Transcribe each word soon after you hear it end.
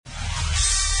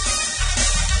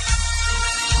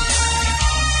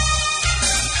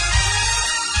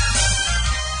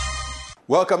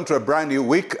Welcome to a brand new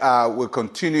week. We'll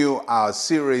continue our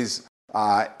series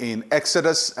in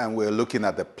Exodus, and we're looking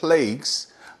at the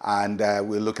plagues, and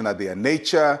we're looking at their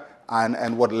nature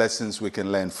and what lessons we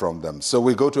can learn from them. So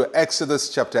we go to Exodus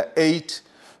chapter 8,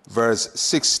 verse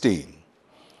 16.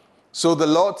 So the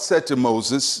Lord said to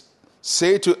Moses,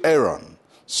 "Say to Aaron,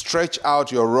 stretch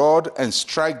out your rod and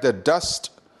strike the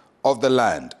dust of the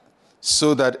land,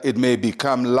 so that it may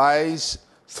become lice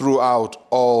throughout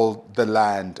all the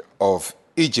land of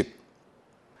Egypt."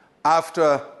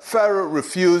 After Pharaoh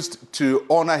refused to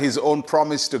honor his own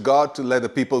promise to God to let the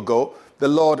people go, the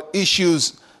Lord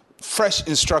issues fresh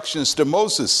instructions to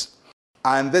Moses.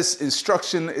 And this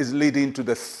instruction is leading to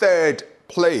the third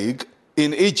plague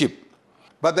in Egypt.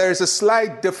 But there is a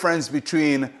slight difference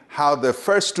between how the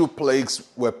first two plagues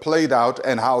were played out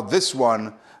and how this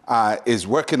one is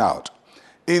working out.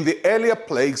 In the earlier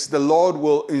plagues, the Lord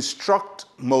will instruct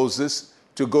Moses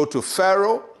to go to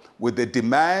Pharaoh with a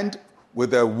demand,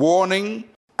 with a warning,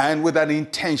 and with an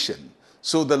intention.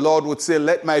 So the Lord would say,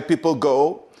 "Let my people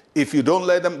go. If you don't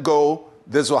let them go,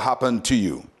 this will happen to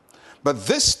you." But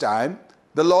this time,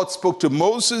 the Lord spoke to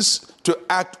Moses to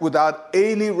act without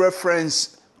any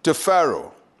reference to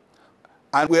Pharaoh.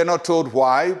 And we are not told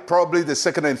why. Probably the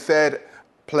second and third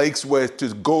plagues were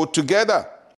to go together.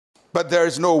 But there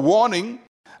is no warning.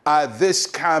 This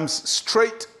comes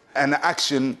straight, and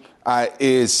action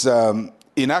is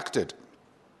enacted.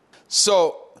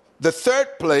 So the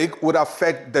third plague would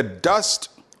affect the dust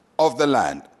of the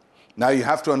land. Now you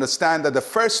have to understand that the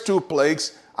first two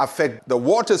plagues affect the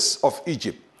waters of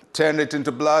Egypt, turn it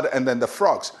into blood, and then the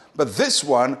frogs. But this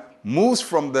one moves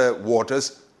from the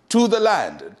waters to the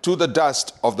land, to the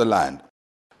dust of the land.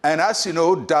 And as you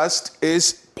know, dust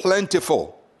is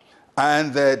plentiful.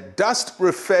 And the dust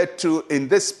referred to in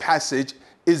this passage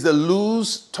is the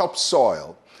loose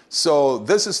topsoil. So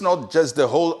this is not just the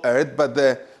whole earth, but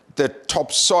the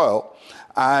topsoil.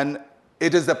 And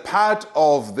it is the part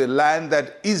of the land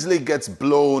that easily gets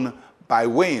blown by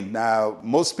wind. Now,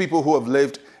 most people who have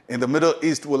lived in the Middle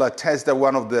East will attest that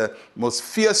one of the most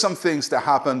fearsome things that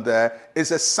happen there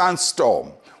is a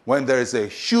sandstorm, when there is a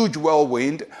huge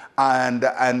whirlwind and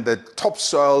the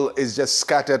topsoil is just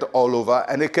scattered all over,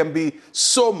 and it can be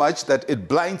so much that it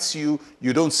blinds you,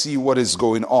 you don't see what is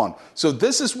going on. So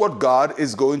this is what God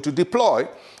is going to deploy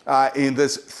in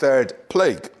this third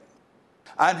plague.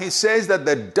 And he says that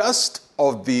the dust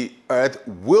of the earth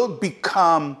will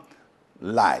become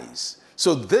lice.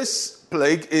 So this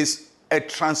plague is a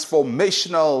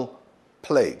transformational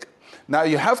plague. Now,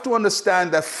 you have to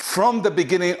understand that from the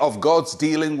beginning of God's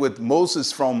dealing with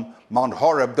Moses from Mount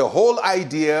Horeb, the whole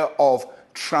idea of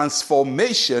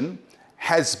transformation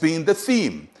has been the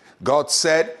theme. God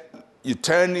said, you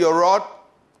turn your rod,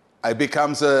 it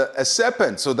becomes a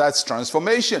serpent. So that's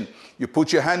transformation. You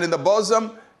put your hand in the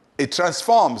bosom, it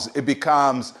transforms, it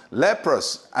becomes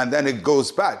leprous, and then it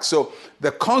goes back. So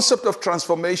the concept of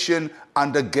transformation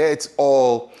undergirds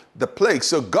all the plagues.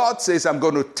 So God says, I'm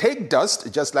going to take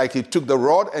dust, just like he took the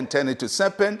rod and turned it to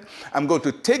serpent. I'm going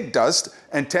to take dust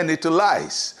and turn it to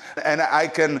lice. And I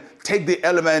can take the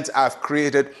elements I've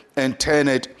created and turn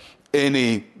it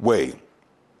any way.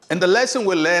 And the lesson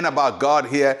we learn about God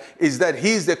here is that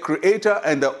he's the creator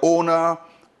and the owner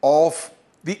of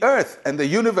the earth and the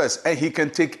universe, and he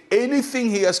can take anything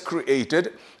he has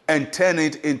created and turn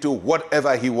it into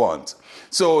whatever he wants.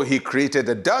 So he created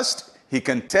the dust, he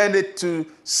can turn it to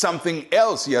something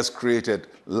else he has created,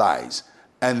 lies.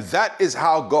 And that is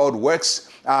how God works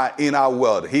in our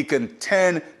world. He can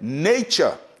turn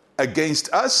nature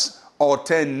against us or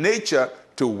turn nature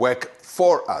to work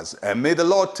for us. And may the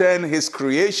Lord turn his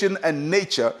creation and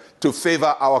nature to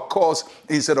favor our cause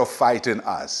instead of fighting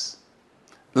us.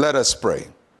 Let us pray.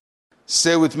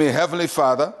 Say with me, Heavenly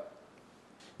Father,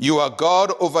 you are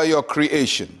God over your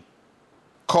creation.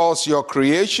 Cause your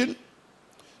creation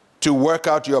to work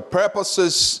out your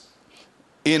purposes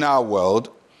in our world.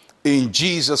 In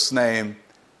Jesus' name,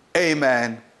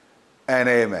 amen and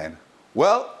amen.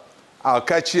 Well, I'll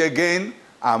catch you again.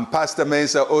 I'm Pastor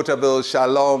Mensa, Otabil.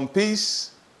 Shalom,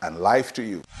 peace, and life to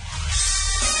you.